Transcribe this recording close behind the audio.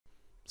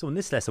So in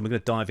this lesson, we're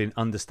going to dive in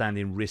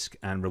understanding risk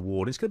and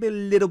reward. It's going to be a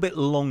little bit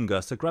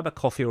longer, so grab a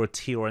coffee or a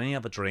tea or any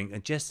other drink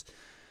and just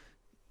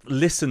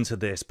listen to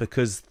this,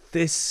 because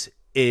this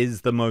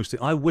is the most...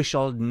 I wish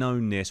I'd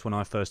known this when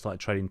I first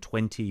started trading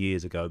 20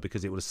 years ago,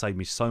 because it would have saved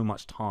me so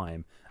much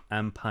time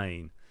and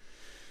pain.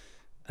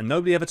 And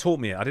nobody ever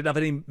taught me it. I didn't have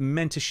any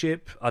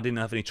mentorship. I didn't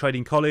have any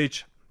trading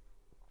college.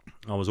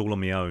 I was all on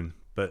my own.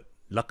 But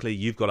luckily,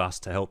 you've got us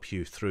to help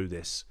you through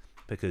this,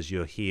 because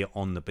you're here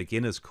on the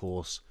beginner's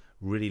course,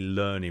 really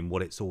learning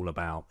what it's all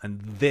about.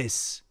 And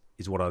this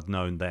is what I'd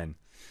known then.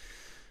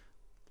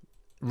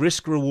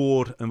 Risk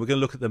reward, and we're going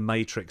to look at the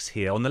matrix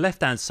here. On the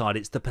left hand side,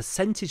 it's the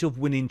percentage of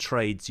winning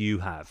trades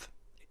you have.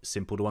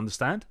 Simple to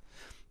understand.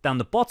 Down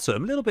the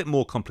bottom, a little bit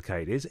more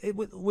complicated,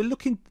 we're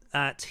looking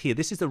at here,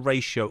 this is the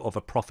ratio of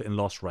a profit and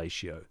loss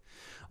ratio.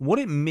 What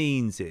it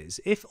means is,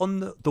 if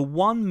on the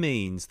one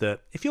means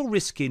that if you're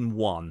risking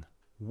one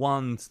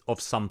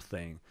of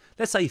something,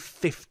 let's say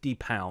 £50,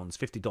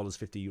 $50,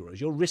 50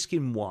 euros, you're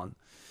risking one.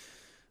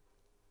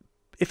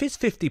 If it's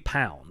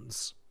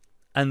 £50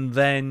 and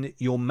then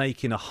you're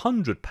making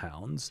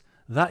 £100,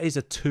 that is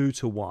a 2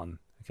 to 1,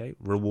 okay,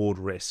 reward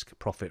risk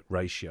profit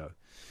ratio.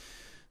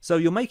 So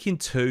you're making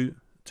 2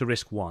 to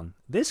risk 1.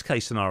 This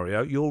case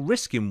scenario, you're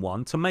risking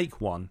 1 to make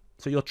 1.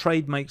 So your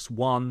trade makes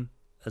 1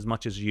 as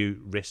much as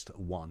you risked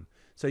 1.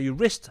 So you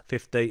risked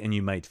 50 and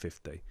you made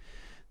 50.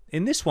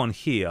 In this one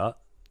here,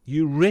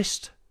 you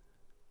risked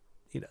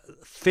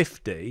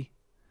 50,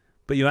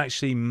 but you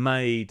actually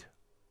made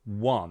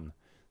 1.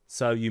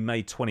 So you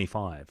made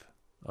 25.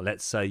 Or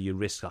let's say you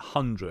risk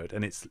 100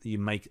 and you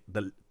make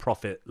the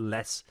profit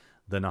less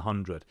than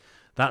 100.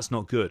 That's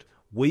not good.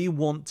 We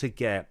want to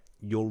get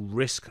your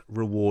risk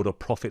reward or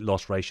profit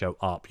loss ratio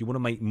up. You want to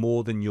make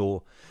more than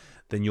you're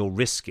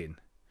risking.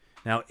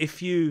 Now,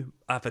 if you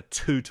have a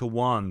 2 to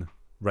 1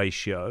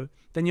 ratio,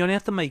 then you only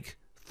have to make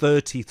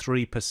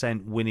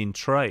 33% winning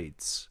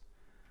trades.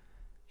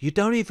 You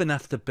don't even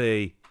have to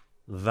be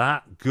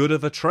that good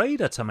of a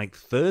trader to make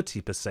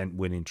 30%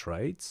 winning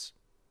trades.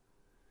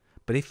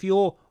 But if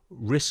your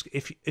risk,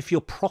 if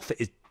your profit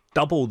is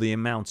double the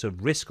amount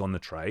of risk on the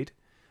trade,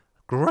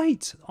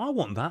 great. I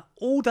want that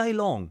all day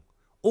long.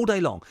 All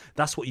day long.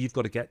 That's what you've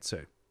got to get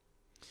to.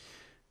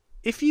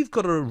 If you've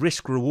got a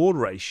risk reward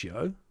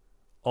ratio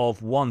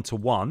of 1 to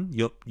 1,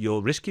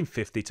 you're risking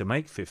 50 to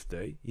make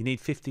 50, you need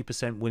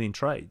 50% winning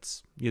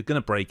trades. You're going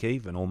to break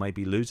even or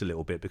maybe lose a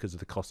little bit because of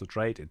the cost of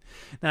trading.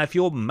 Now, if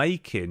you're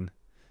making,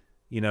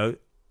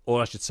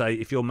 or I should say,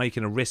 if you're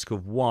making a risk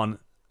of 1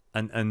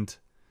 and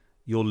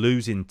you're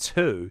losing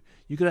 2,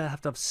 you're going to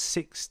have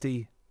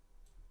 60.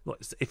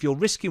 If you're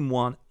risking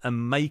 1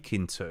 and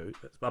making 2,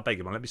 I beg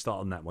your pardon, let me start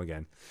on that one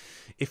again.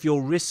 If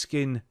you're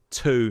risking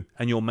 2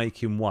 and you're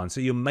making 1,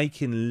 so you're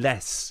making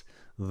less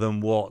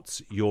than what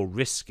you're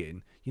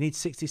risking, you need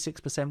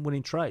 66%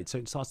 winning trade, so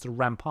it starts to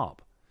ramp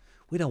up.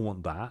 We don't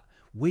want that.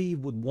 We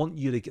would want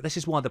you to get... This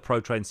is why the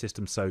pro trading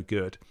system's so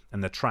good,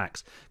 and the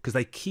tracks, because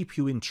they keep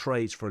you in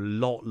trades for a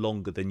lot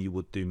longer than you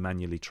would do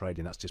manually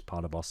trading. That's just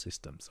part of our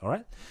systems, all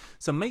right?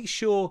 So make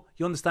sure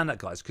you understand that,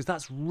 guys, because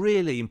that's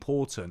really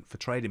important for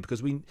trading,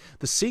 because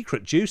the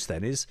secret juice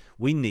then is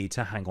we need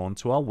to hang on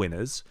to our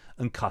winners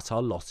and cut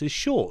our losses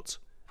short.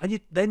 And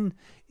then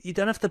you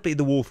don't have to be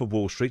the Wolf of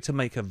Wall Street to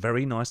make a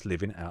very nice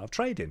living out of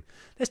trading.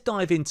 Let's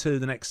dive into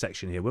the next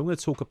section here. We're going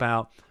to talk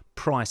about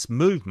price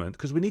movement,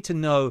 because we need to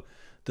know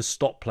the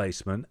stop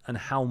placement and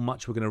how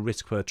much we're going to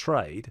risk per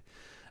trade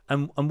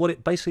and what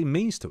it basically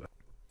means to it.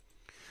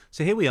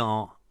 So here we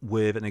are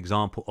with an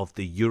example of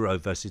the euro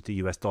versus the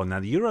US dollar. Now,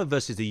 the euro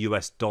versus the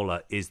US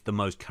dollar is the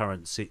most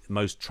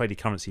traded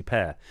currency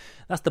pair.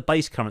 That's the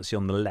base currency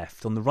on the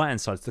left. On the right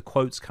hand side is the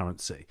quotes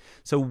currency.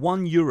 So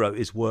 1 euro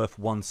is worth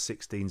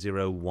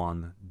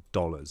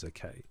 $1.1601,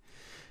 okay?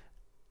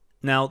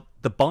 Now,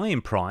 the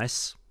buying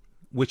price,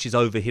 which is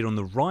over here on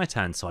the right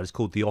hand side, is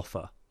called the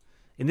offer.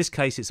 In this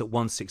case, it's at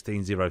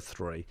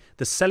 116.03.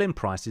 The selling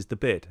price is the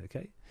bid,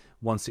 okay?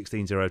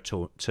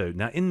 116.02.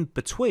 Now, in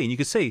between, you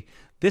can see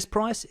this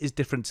price is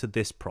different to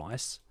this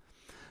price.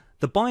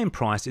 The buying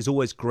price is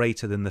always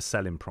greater than the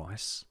selling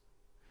price.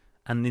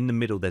 And in the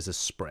middle, there's a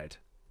spread.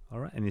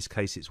 All right? In this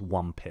case, it's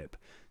 1 pip.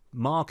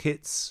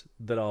 Markets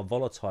that are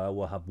volatile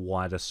will have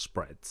wider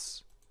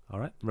spreads. All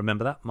right?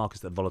 Remember that?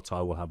 Markets that are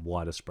volatile will have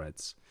wider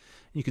spreads.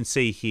 You can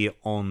see here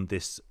on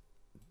this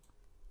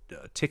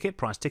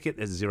price ticket,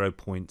 there's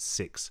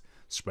 0.6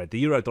 spread. The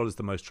euro dollar is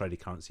the most traded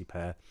currency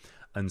pair,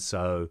 and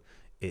so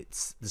the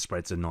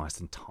spreads are nice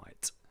and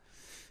tight.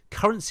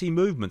 Currency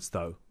movements,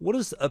 though, what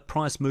does a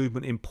price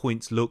movement in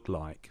points look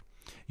like?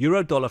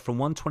 Euro dollar from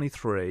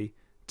 123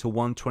 to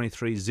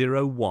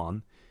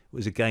 123.01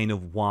 was a gain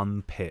of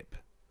 1 pip.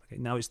 Okay,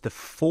 now it's the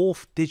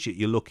 4th digit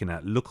you're looking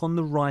at. Look on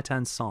the right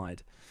hand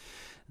side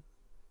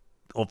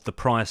of the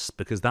price,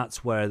 because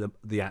that's where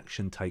the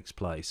action takes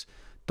place.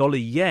 Dollar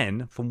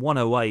yen from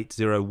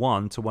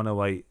 108.01 to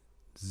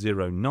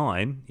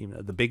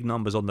 108.09, the big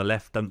numbers on the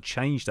left don't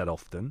change that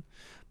often,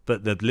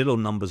 but the little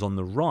numbers on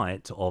the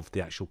right of the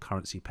actual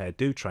currency pair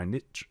do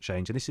change,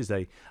 and this is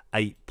a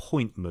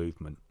 8-point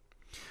movement.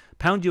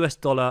 Pound US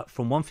dollar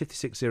from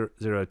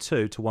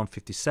 156.02 to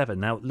 157.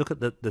 Now look at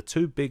the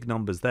two big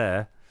numbers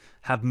there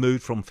have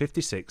moved from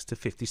 56 to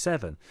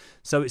 57.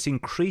 So it's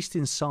increased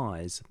in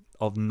size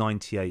of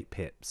 98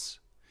 pips.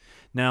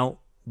 Now,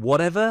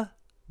 whatever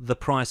the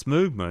price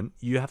movement,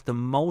 you have to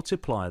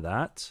multiply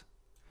that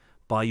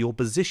by your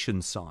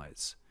position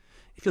size.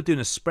 If you're doing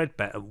a spread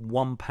bet at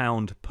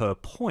 £1 per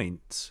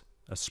point,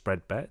 a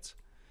spread bet,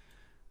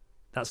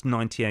 that's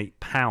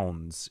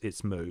 £98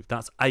 it's moved.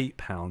 That's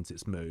 £8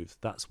 it's moved.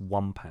 That's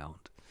 £1.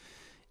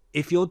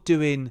 If you're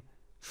doing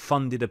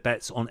funded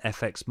bets on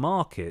FX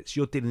markets,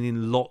 you're dealing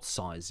in lot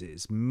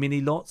sizes, mini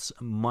lots,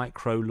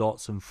 micro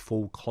lots, and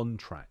full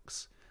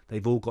contracts.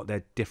 They've all got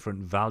their different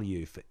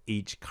value for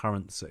each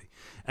currency.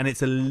 And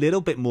it's a little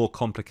bit more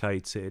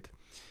complicated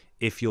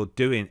if you're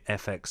doing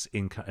FX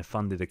in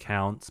funded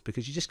accounts,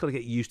 because you just got to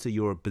get used to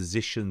your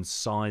position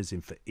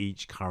sizing for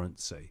each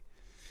currency.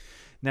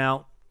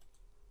 Now,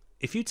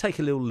 if you take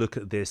a little look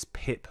at this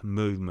pip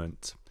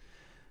movement,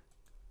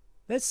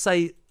 let's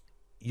say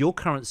your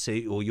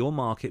currency or your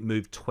market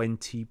moved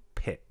 20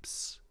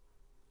 pips,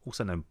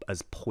 also known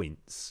as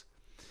points.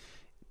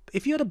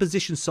 If you had a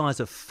position size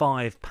of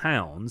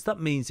 £5, that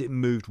means it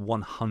moved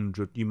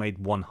 100, you made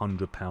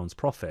 £100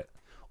 profit.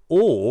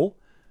 Or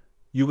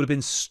you would have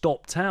been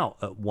stopped out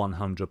at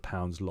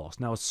 £100 loss.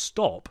 Now a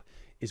stop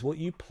is what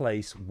you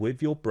place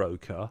with your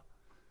broker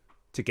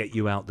to get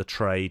you out the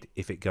trade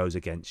if it goes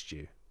against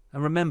you.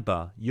 And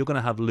remember, you're going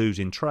to have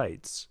losing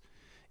trades.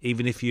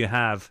 Even if you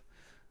have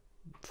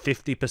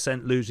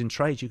 50% losing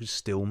trades, you can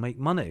still make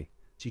money.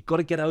 So you've got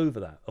to get over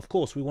that. Of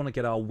course, we want to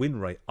get our win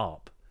rate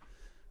up.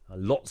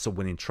 Lots of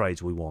winning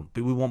trades we want,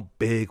 but we want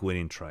big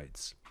winning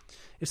trades.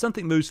 If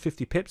something moves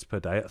 50 pips per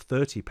day at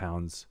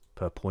 £30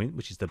 per point,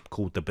 which is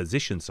called the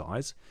position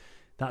size,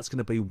 that's going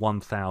to be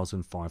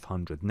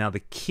 1,500. Now,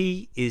 the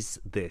key is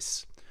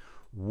this.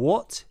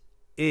 What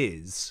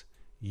is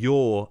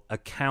your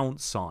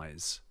account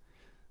size?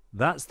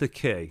 That's the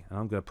key. And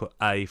I'm going to put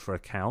A for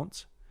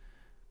account,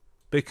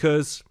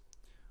 because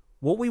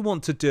what we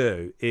want to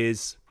do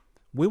is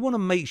we want to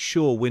make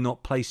sure we're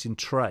not placing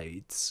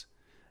trades,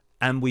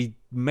 and we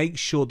make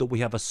sure that we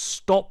have a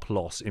stop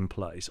loss in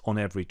place on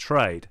every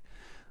trade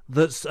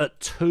that's at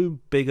too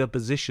big a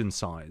position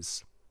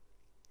size.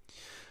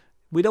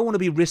 We don't want to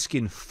be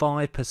risking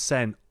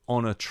 5%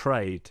 on a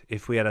trade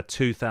if we had a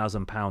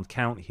 £2,000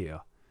 count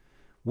here.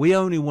 We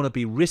only want to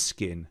be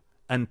risking,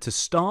 and to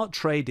start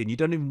trading, you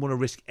don't even want to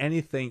risk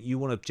anything. You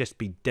want to just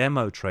be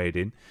demo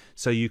trading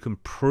so you can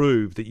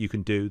prove that you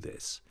can do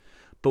this.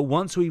 But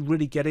once we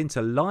really get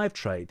into live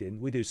trading,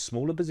 we do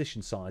smaller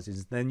position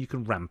sizes, then you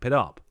can ramp it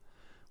up.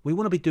 We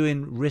want to be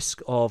doing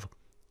risk of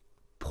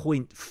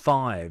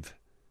 0.5,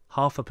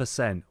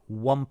 0.5%,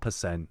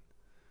 1%,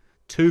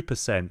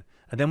 2%.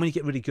 And then when you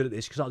get really good at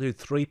this, you can start doing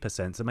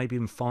 3%, so maybe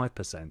even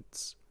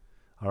 5%.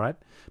 All right?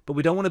 But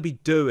we don't want to be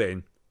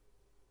doing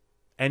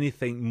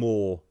anything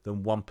more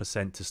than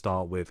 1% to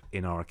start with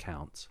in our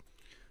account.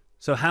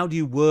 So how do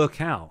you work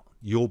out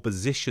your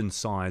position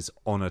size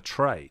on a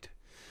trade?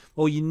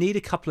 Well, you need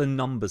a couple of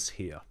numbers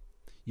here.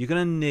 You're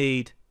going to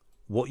need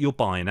what you're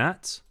buying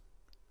at.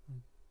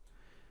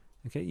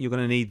 Okay, you're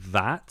going to need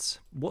that.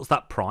 What's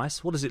that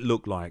price? What does it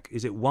look like?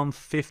 Is it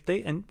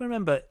 150? And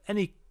remember,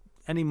 any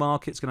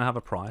market's going to have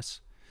a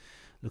price.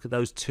 Look at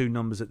those two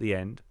numbers at the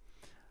end.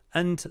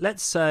 And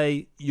let's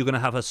say you're going to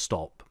have a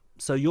stop.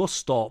 So your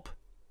stop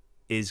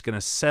is going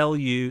to sell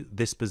you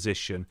this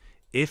position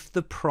if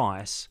the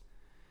price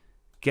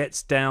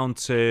gets down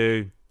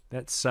to,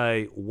 let's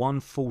say,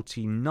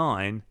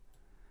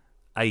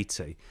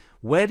 149.80.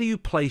 Where do you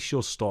place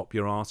your stop,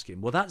 you're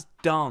asking? Well, that's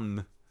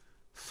done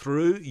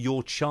through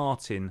your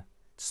charting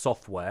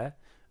software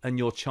and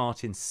your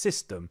charting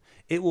system.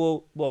 It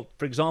will, well,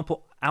 for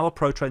example, our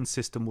Pro Trading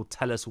system will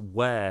tell us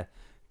where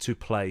to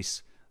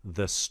place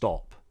the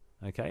stop.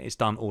 Okay, it's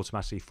done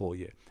automatically for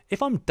you.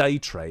 If I'm day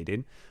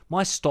trading,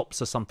 my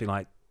stops are something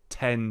like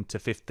 10 to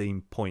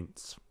 15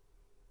 points.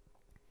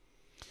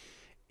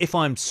 If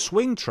I'm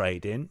swing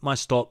trading, my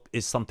stop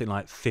is something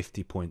like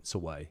 50 points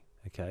away.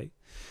 Okay,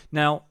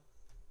 now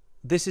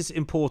this is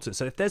important.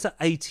 So if there's a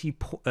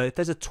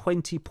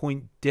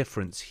 20-point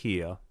difference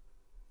here,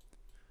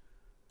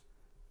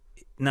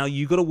 now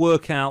you've got to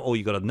work out, or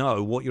you've got to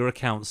know what your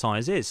account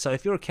size is. So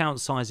if your account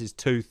size is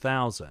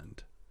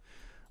 2,000,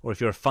 or if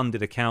you're a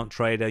funded account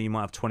trader, you might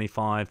have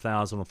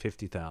 25,000 or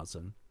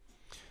 50,000.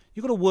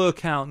 You've got to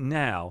work out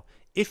now,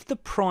 if the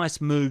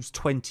price moves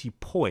 20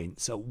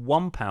 points at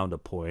 £1 a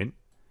point,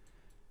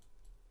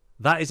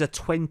 that is a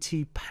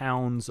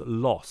 £20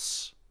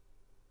 loss.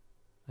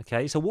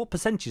 Okay, so what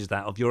percentage is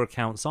that of your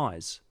account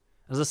size?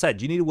 As I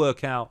said, you need to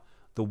work out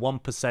the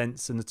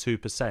 1% and the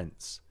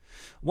 2%.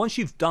 Once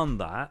you've done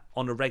that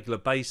on a regular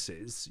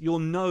basis, you'll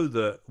know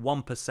that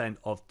 1%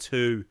 of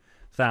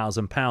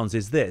 £2,000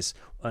 is this.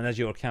 And as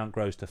your account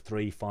grows to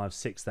 3, 5,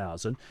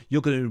 6,000,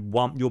 you're going to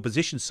want your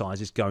position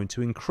size is going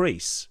to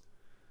increase,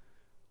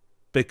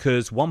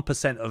 because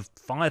 1% of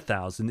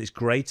 5,000 is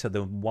greater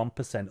than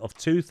 1% of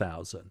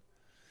 2,000.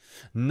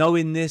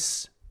 Knowing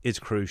this is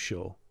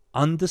crucial.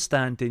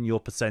 Understanding your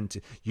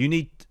percentage. You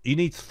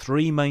need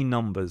three main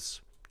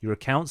numbers: your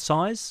account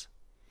size,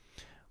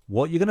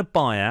 what you're going to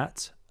buy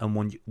at, and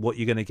what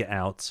you're going to get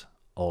out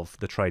of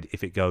the trade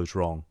if it goes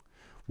wrong.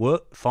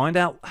 Find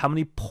out how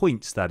many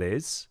points that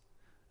is.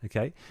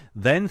 Okay.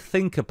 Then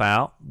think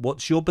about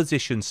what's your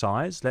position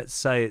size. Let's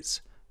say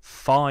it's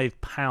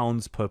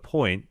 £5 per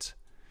point.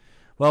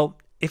 Well,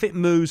 if it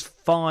moves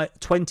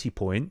 20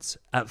 points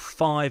at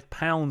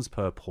 £5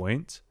 per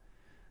point,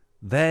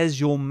 there's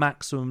your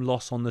maximum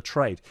loss on the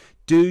trade.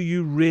 Do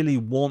you really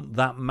want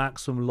that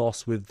maximum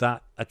loss with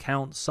that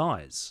account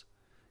size?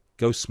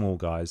 Go small,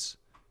 guys.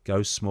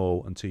 Go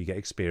small until you get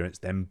experience,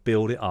 then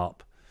build it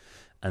up,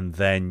 and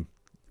then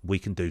we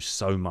can do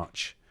so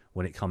much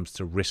when it comes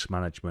to risk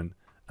management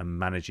and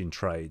managing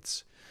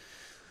trades.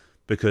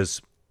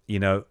 Because, you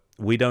know,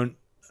 we don't,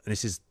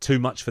 this is too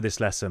much for this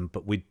lesson,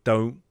 but we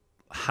don't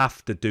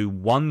have to do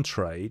one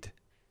trade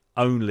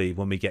only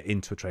when we get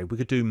into a trade. We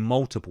could do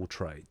multiple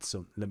trades.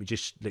 So let me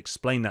just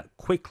explain that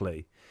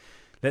quickly.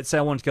 Let's say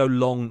I want to go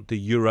long the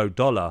euro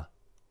dollar.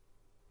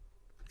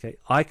 Okay,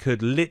 I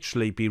could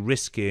literally be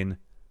risking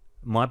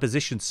my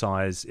position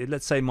size.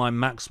 Let's say my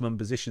maximum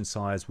position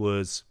size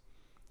was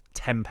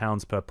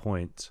 £10 per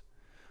point.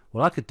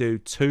 Well, I could do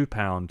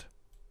 £2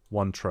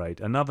 one trade,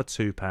 another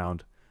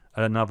 £2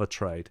 at another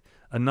trade,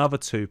 another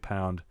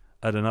 £2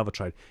 at another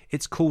trade.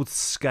 It's called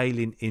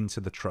scaling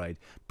into the trade.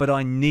 But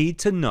I need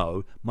to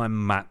know my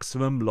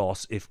maximum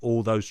loss if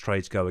all those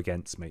trades go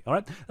against me. All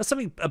right, that's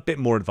something a bit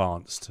more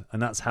advanced, and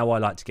that's how I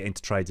like to get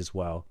into trades as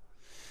well.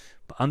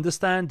 But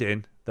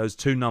understanding those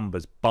two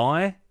numbers,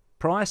 buy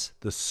price,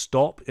 the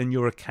stop in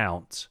your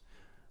account,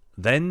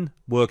 then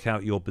work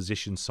out your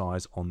position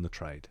size on the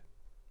trade.